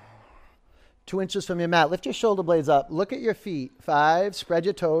 2 inches from your mat. Lift your shoulder blades up. Look at your feet. 5. Spread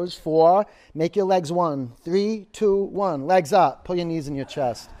your toes. 4. Make your legs 1. 3, 2, 1. Legs up. Pull your knees in your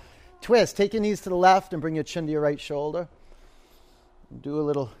chest. Twist. Take your knees to the left and bring your chin to your right shoulder. Do a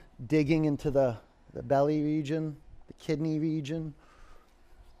little digging into the belly region, the kidney region.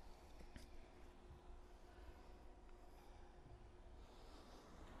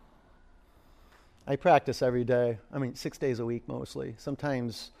 I practice every day. 6 days a week mostly.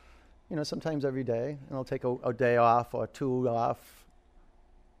 Sometimes every day. And I'll take a day off or 2 off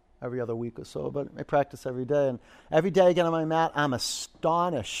every other week or so. But I practice every day. And every day I get on my mat, I'm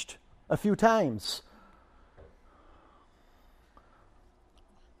astonished a few times.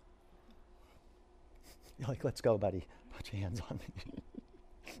 You're like, let's go, buddy. Put your hands on me.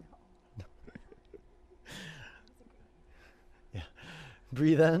 Yeah.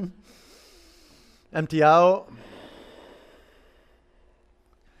 Breathe in. Empty out.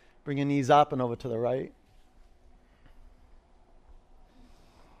 Bring your knees up and over to the right.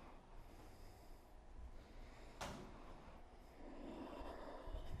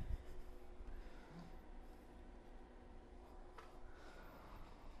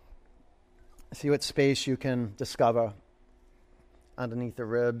 See what space you can discover underneath the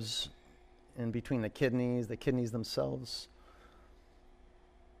ribs, in between the kidneys themselves,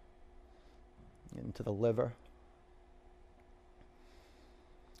 into the liver.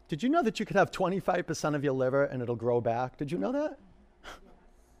 Did you know that you could have 25% of your liver and it'll grow back? Did you know that?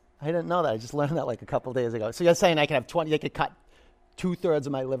 I didn't know that. I just learned that like a couple days ago. So you're saying I could cut 2/3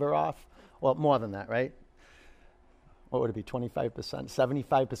 of my liver off? Well, more than that, right? What would it be, 25%?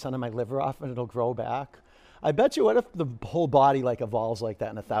 75% of my liver off and it'll grow back? I bet you, what if the whole body like evolves like that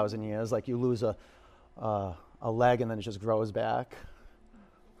in 1,000 years? Like you lose a leg and then it just grows back?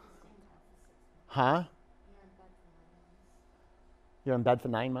 Huh? You're in bed for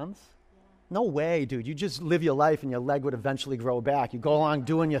 9 months? No way, dude. You just live your life and your leg would eventually grow back. You go along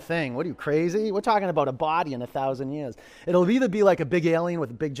doing your thing. What are you, crazy? We're talking about a body in 1,000 years. It'll either be like a big alien with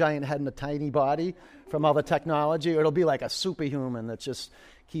a big giant head and a tiny body from all the technology, or it'll be like a superhuman that just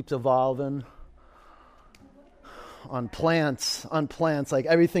keeps evolving. On plants, like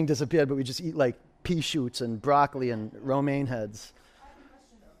everything disappeared, but we just eat like pea shoots and broccoli and romaine heads. I have a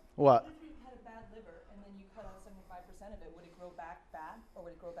question though. What? What if you had a bad liver and then you cut out 75% of it? Would it grow back bad or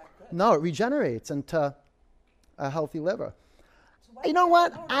would it grow back good? No, it regenerates into a healthy liver. So you know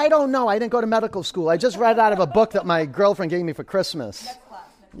what? I don't know. I didn't go to medical school. I just read out of a book that my girlfriend gave me for Christmas. Next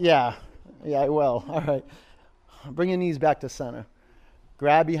class. Yeah, I will. All right. Bring your knees back to center.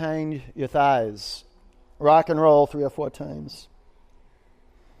 Grab behind your thighs. Rock and roll 3 or 4 times.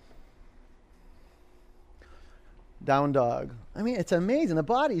 Down dog. It's amazing. The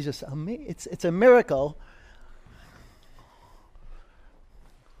body is just amazing. It's a miracle.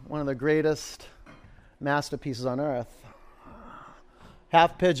 One of the greatest masterpieces on earth.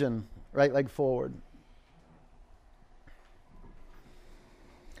 Half pigeon, right leg forward.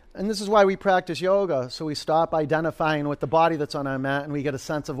 And this is why we practice yoga. So we stop identifying with the body that's on our mat and we get a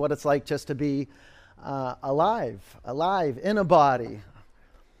sense of what it's like just to be alive in a body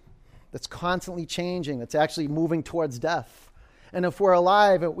that's constantly changing, that's actually moving towards death. And if we're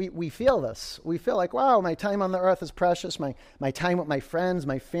alive, we feel this. We feel like, wow, my time on the earth is precious, my time with my friends,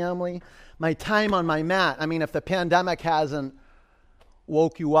 my family, my time on my mat. If the pandemic hasn't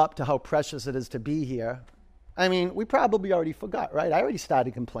woke you up to how precious it is to be here, we probably already forgot, right? I already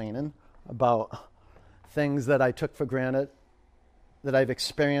started complaining about things that I took for granted that I've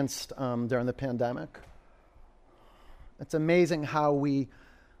experienced during the pandemic. It's amazing how we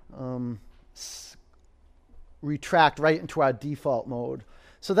retract right into our default mode.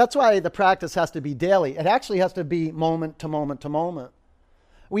 So that's why the practice has to be daily. It actually has to be moment to moment to moment.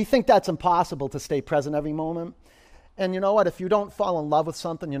 We think that's impossible to stay present every moment. And you know what? If you don't fall in love with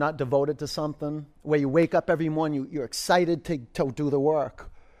something, you're not devoted to something, where you wake up every morning, you're excited to do the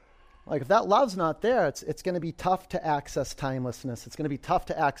work. Like if that love's not there, it's going to be tough to access timelessness. It's going to be tough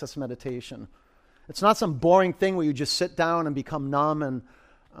to access meditation. It's not some boring thing where you just sit down and become numb and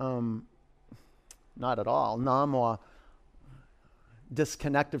not at all numb or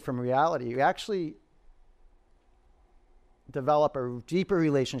disconnected from reality. You actually develop a deeper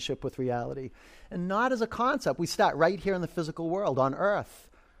relationship with reality. And not as a concept. We start right here in the physical world, on earth,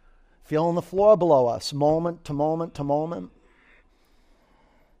 feeling the floor below us, moment to moment to moment.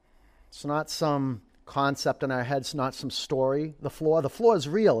 It's not some concept in our heads, it's not some story. The floor is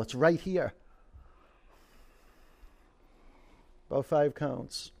real. It's right here. About 5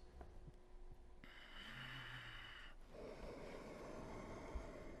 counts.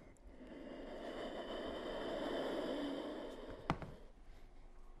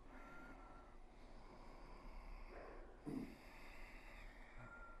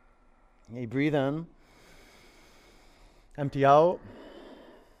 You breathe in, empty out,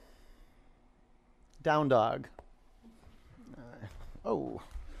 down dog.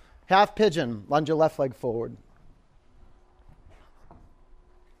 Half pigeon, lunge your left leg forward.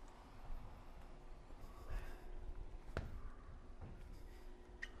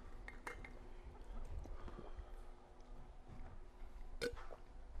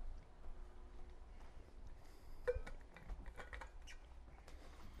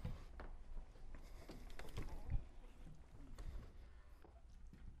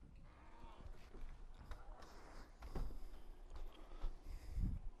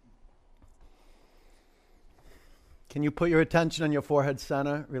 Can you put your attention on your forehead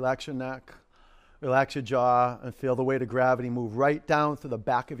center? Relax your neck, relax your jaw, and feel the weight of gravity move right down through the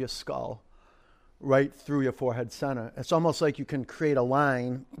back of your skull, right through your forehead center. It's almost like you can create a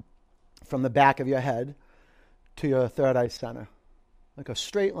line from the back of your head to your third eye center, like a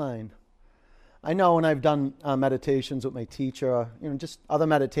straight line. I know when I've done meditations with my teacher, just other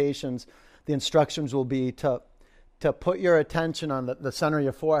meditations, the instructions will be to put your attention on the center of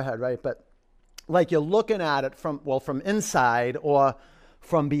your forehead, right? But like you're looking at it from inside or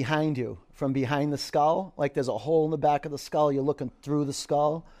from behind you, from behind the skull. Like there's a hole in the back of the skull. You're looking through the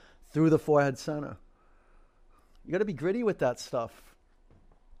skull, through the forehead center. You got to be gritty with that stuff.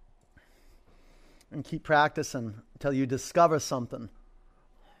 And keep practicing until you discover something.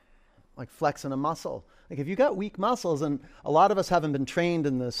 Like flexing a muscle. Like if you got weak muscles, and a lot of us haven't been trained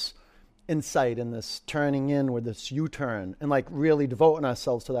in this insight, in this turning in with this U-turn, and like really devoting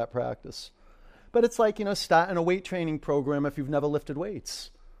ourselves to that practice. But it's like, starting a weight training program if you've never lifted weights.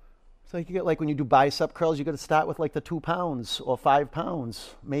 It's like you get when you do bicep curls, you got to start with like the 2 pounds or 5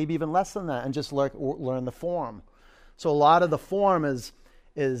 pounds, maybe even less than that, and just learn the form. So a lot of the form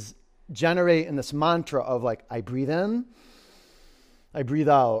is generating this mantra of like, I breathe in, I breathe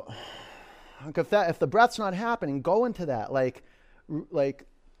out. If the breath's not happening, go into that. Like a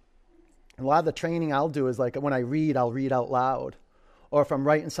lot of the training I'll do is like when I read, I'll read out loud. Or if I'm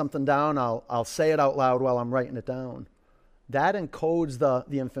writing something down, I'll say it out loud while I'm writing it down. That encodes the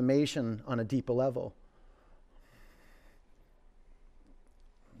information on a deeper level.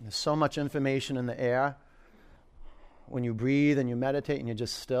 There's so much information in the air. When you breathe and you meditate and you're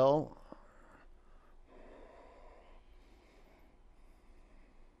just still,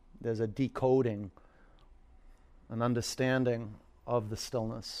 there's a decoding, an understanding of the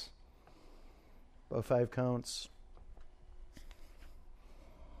stillness. About 5 counts.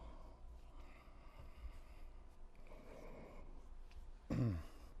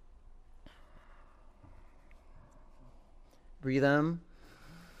 Breathe in.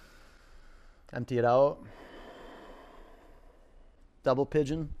 Empty it out. Double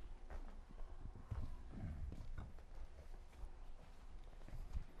pigeon.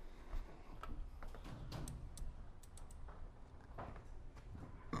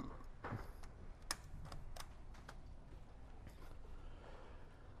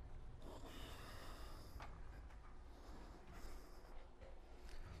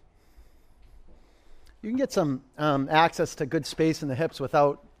 You can get some access to good space in the hips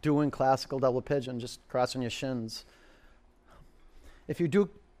without doing classical double pigeon, just crossing your shins. If you do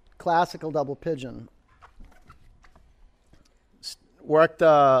classical double pigeon, work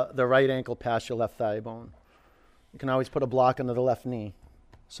the right ankle past your left thigh bone. You can always put a block under the left knee,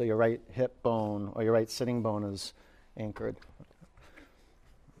 so your right hip bone or your right sitting bone is anchored.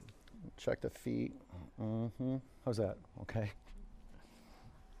 Check the feet. How's that? Okay.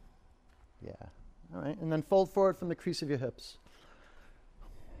 Yeah. All right, and then fold forward from the crease of your hips.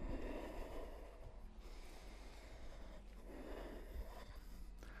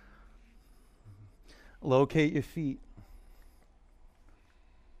 Locate your feet.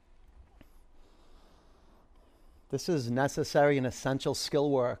 This is necessary and essential skill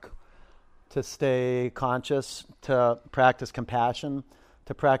work to stay conscious, to practice compassion,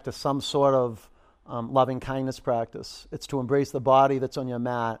 to practice some sort of loving kindness practice. It's to embrace the body that's on your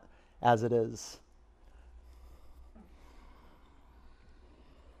mat as it is.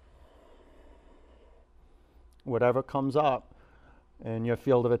 whatever comes up in your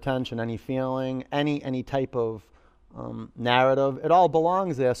field of attention, any feeling, any type of narrative, it all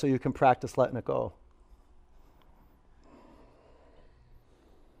belongs there so you can practice letting it go.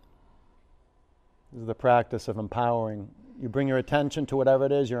 This is the practice of empowering. You bring your attention to whatever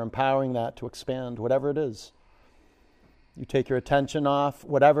it is, you're empowering that to expand, whatever it is. You take your attention off,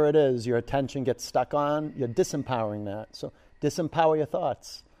 whatever it is, your attention gets stuck on, you're disempowering that. So disempower your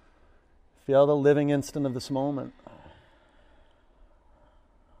thoughts. Feel the living instant of this moment.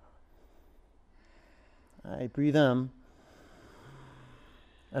 All right, breathe in.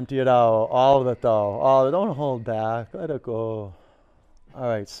 Empty it out, all of it though. All of it, don't hold back, let it go. All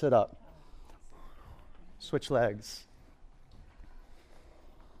right, sit up. Switch legs.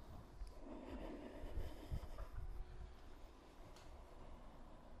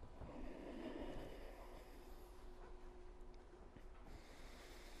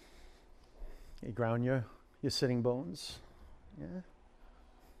 You ground your sitting bones. Yeah.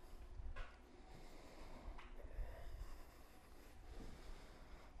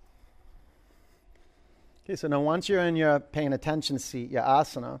 Okay, so now once you're in your paying attention seat, your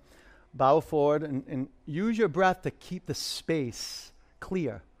asana, bow forward and use your breath to keep the space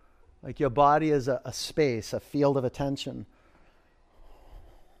clear. Like your body is a space, a field of attention.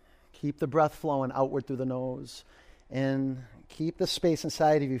 Keep the breath flowing outward through the nose. And keep the space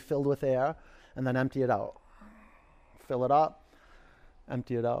inside of you filled with air. And then empty it out. Fill it up,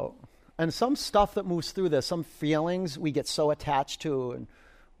 empty it out. And some stuff that moves through this, some feelings we get so attached to, and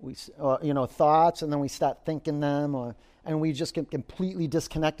we, thoughts, and then we start thinking them, and we just get completely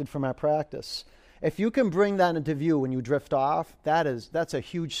disconnected from our practice. If you can bring that into view when you drift off, that's a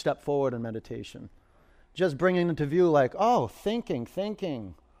huge step forward in meditation. Just bringing into view, like, oh, thinking.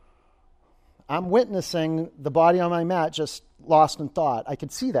 I'm witnessing the body on my mat just lost in thought. I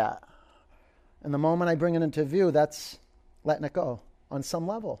could see that. And the moment I bring it into view, that's letting it go on some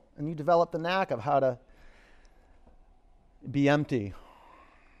level. And you develop the knack of how to be empty.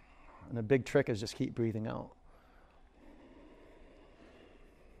 And the big trick is just keep breathing out.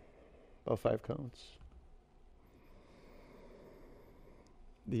 About 5 counts.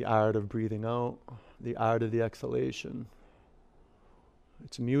 The art of breathing out, the art of the exhalation.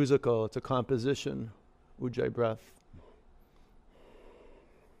 It's musical, it's a composition. Ujjayi breath.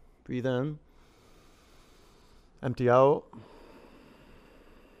 Breathe in. Empty out.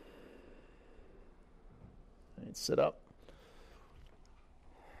 And sit up.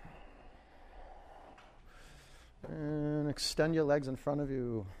 And extend your legs in front of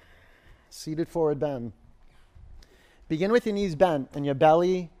you. Seated forward bend. Begin with your knees bent and your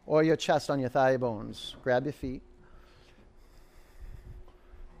belly or your chest on your thigh bones. Grab your feet.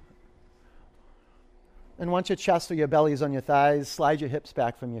 And once your chest or your belly is on your thighs, slide your hips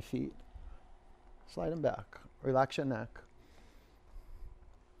back from your feet. Slide them back. Relax your neck.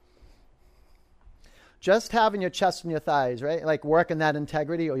 Just having your chest and your thighs, right? Like working that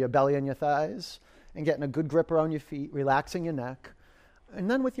integrity, or your belly and your thighs, and getting a good grip around your feet, relaxing your neck. And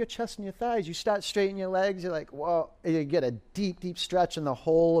then with your chest and your thighs, you start straightening your legs. You're like, whoa. You get a deep, deep stretch in the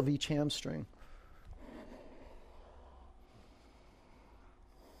whole of each hamstring.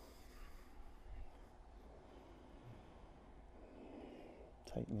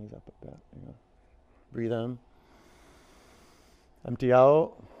 Tighten these up a bit. There you go. Breathe in. Empty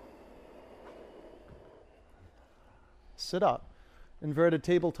out. Sit up. Inverted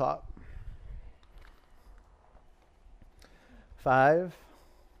tabletop. 5,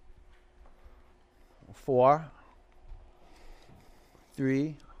 4,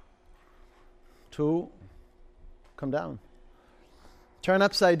 3, 2, come down. Turn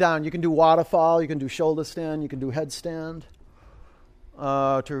upside down. You can do waterfall, you can do shoulder stand, you can do headstand.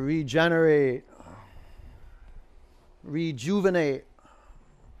 To regenerate, rejuvenate,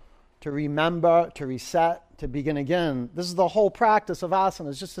 to remember, to reset, to begin again. This is the whole practice of asana,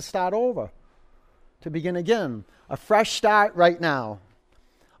 is just to start over, to begin again. A fresh start right now.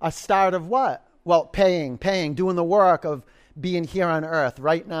 A start of what? Well, paying, doing the work of being here on earth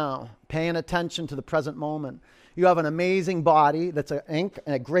right now, paying attention to the present moment. You have an amazing body that's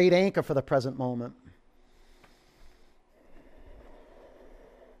a great anchor for the present moment.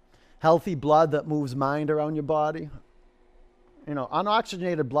 Healthy blood that moves mind around your body.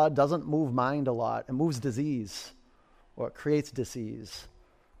 Unoxygenated blood doesn't move mind a lot. It moves disease, or it creates disease.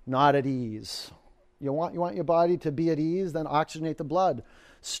 Not at ease. You want your body to be at ease, then oxygenate the blood.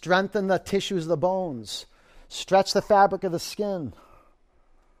 Strengthen the tissues of the bones. Stretch the fabric of the skin.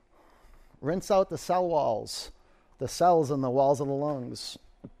 Rinse out the cell walls, the cells in the walls of the lungs.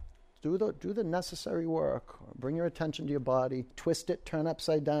 Do the necessary work. Bring your attention to your body. Twist it, turn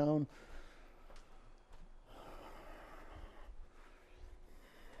upside down.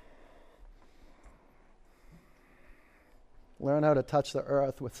 Learn how to touch the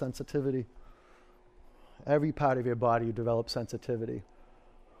earth with sensitivity. Every part of your body you develop sensitivity.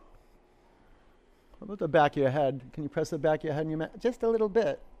 How about the back of your head? Can you press the back of your head in your mat? Just a little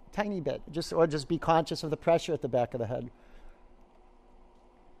bit, tiny bit. Or just be conscious of the pressure at the back of the head.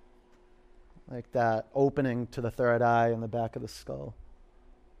 Like that opening to the third eye in the back of the skull.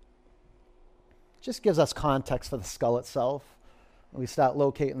 Just gives us context for the skull itself. When we start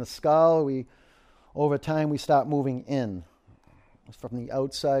locating the skull, over time we start moving in. From the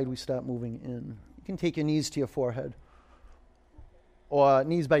outside, we start moving in. You can take your knees to your forehead, or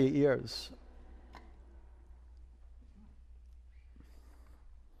knees by your ears.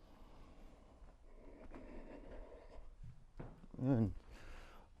 And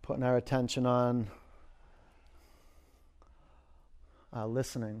putting our attention on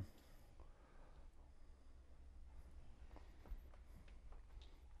listening.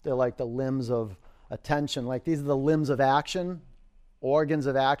 They're like the limbs of attention. Like these are the limbs of action, organs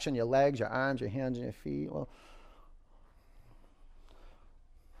of action, your legs, your arms, your hands, and your feet. Well,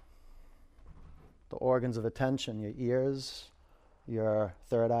 the organs of attention, your ears, your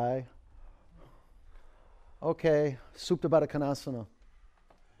third eye. Okay, Supta Baddha Konasana.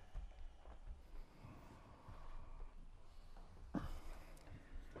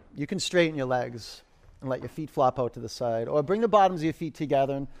 You can straighten your legs and let your feet flop out to the side. Or bring the bottoms of your feet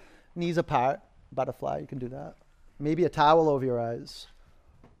together and knees apart. Butterfly, you can do that. Maybe a towel over your eyes.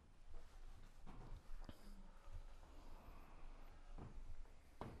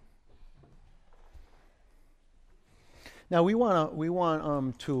 Now we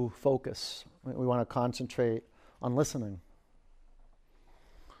want to focus. We want to concentrate on listening.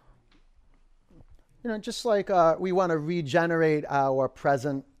 Just like we want to regenerate our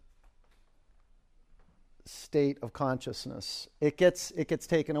present state of consciousness. It gets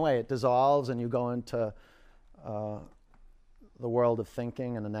taken away. It dissolves, and you go into the world of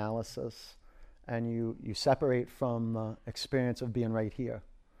thinking and analysis, and you separate from the experience of being right here.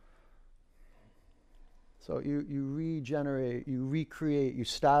 So you regenerate, you recreate, you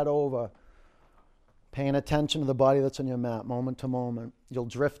start over, paying attention to the body that's on your mat, moment to moment. You'll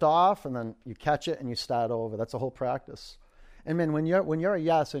drift off, and then you catch it, and you start over. That's a whole practice. And man, when you're a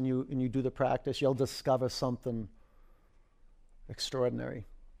yes and you do the practice, you'll discover something extraordinary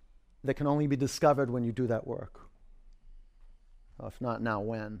that can only be discovered when you do that work. If not now,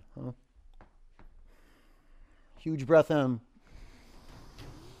 when? Huh? Huge breath in.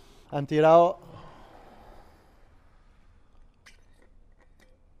 Empty it out.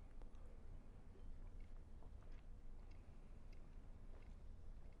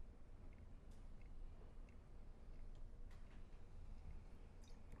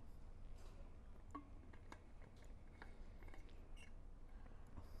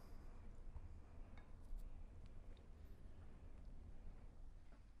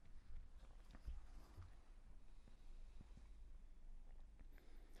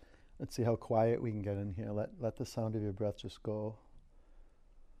 Let's see how quiet we can get in here. Let the sound of your breath just go.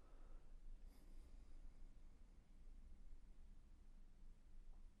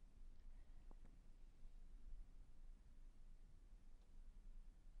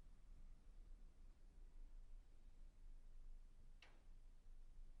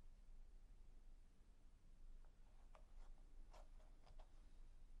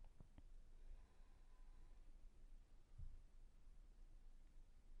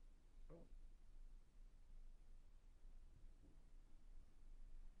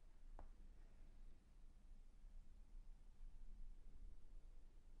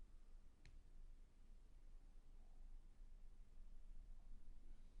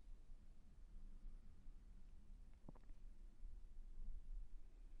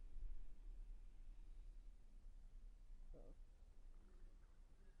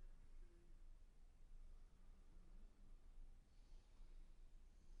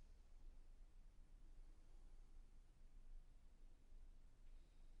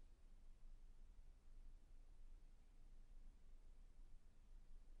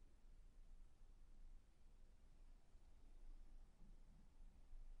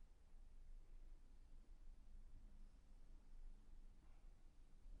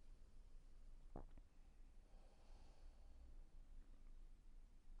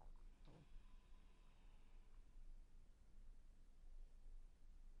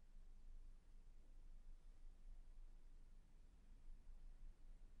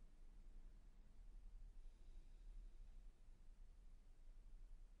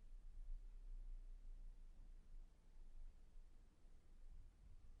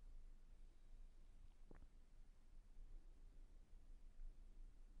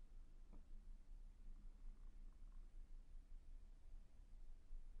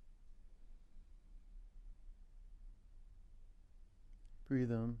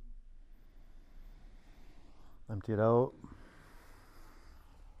 Breathe in. Empty it out.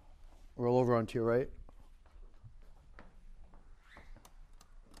 Roll over onto your right.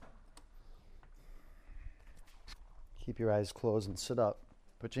 Keep your eyes closed and sit up.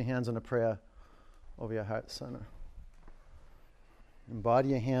 Put your hands in a prayer over your heart center. Embody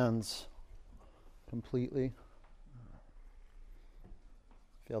your hands completely.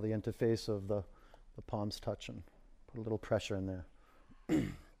 Feel the interface of the palms touching. Put a little pressure in there.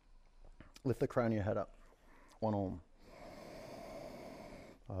 Lift the crown of your head up. One Om.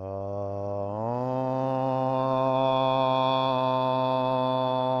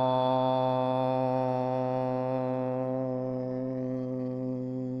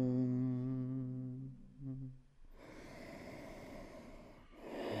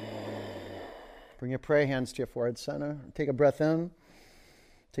 Bring your prayer hands to your forehead center. Take a breath in.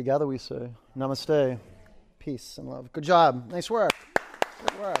 Together we say, Namaste, peace and love. Good job. Nice work.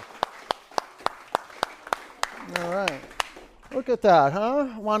 Good work. All right. Look at that, huh?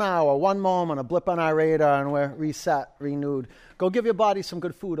 1 hour, one moment, a blip on our radar, and we're reset, renewed. Go give your body some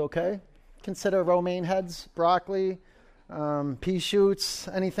good food, okay? Consider romaine heads, broccoli, pea shoots,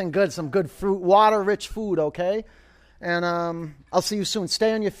 anything good, some good fruit, water-rich food, okay? And I'll see you soon.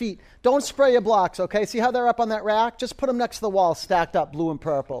 Stay on your feet. Don't spray your blocks, okay? See how they're up on that rack? Just put them next to the wall, stacked up, blue and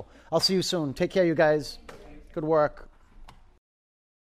purple. I'll see you soon. Take care, you guys. Good work.